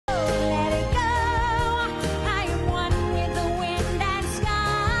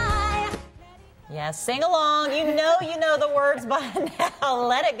Yes, sing along. You know the words by now.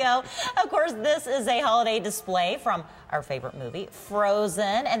 Let it go. Of course, this is a holiday display from our favorite movie,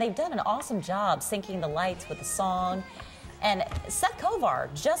 Frozen, and they've done an awesome job syncing the lights with the song. And Seth Kovar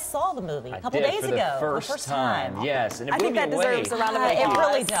just saw the movie a couple days ago. For the first time. Yes, and it blew me away. I think that deserves a round of applause. It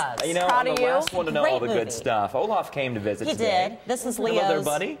really does. You know, Proud I'm of the you. last one to know Great all the movie. good stuff. Olaf came to visit He today. did. This is Hello there, Leo's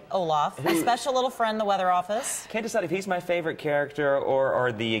buddy. Olaf, a special little friend in the weather office. Can't decide if he's my favorite character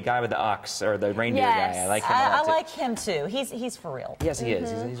or the guy with the ox or the reindeer guy. I like him a lot, I too. like him too. He's for real. Yes, he is.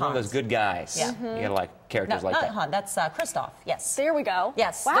 He's one of those good guys. Yeah. You gotta like characters like that. Hans. That's Kristoff. Yes. There we go.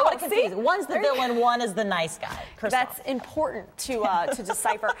 Yes. Wow. Don't want to confuse. See? One's the villain, one is the nice guy. Kristoff. That's important to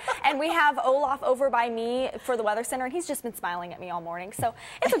decipher. And we have Olaf over by me for the Weather Center, and he's just been smiling at me all morning. So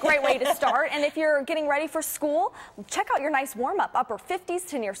it's a great way to start. And if you're getting ready for school, check out your nice warm-up. Upper 50s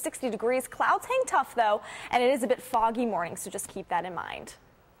to near 60 degrees. Clouds hang tough, though, and it is a bit foggy morning, so just keep that in mind.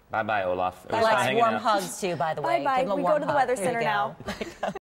 Bye-bye, Olaf. He likes warm hugs, too, by the way. Bye-bye. We go to the Weather Center now.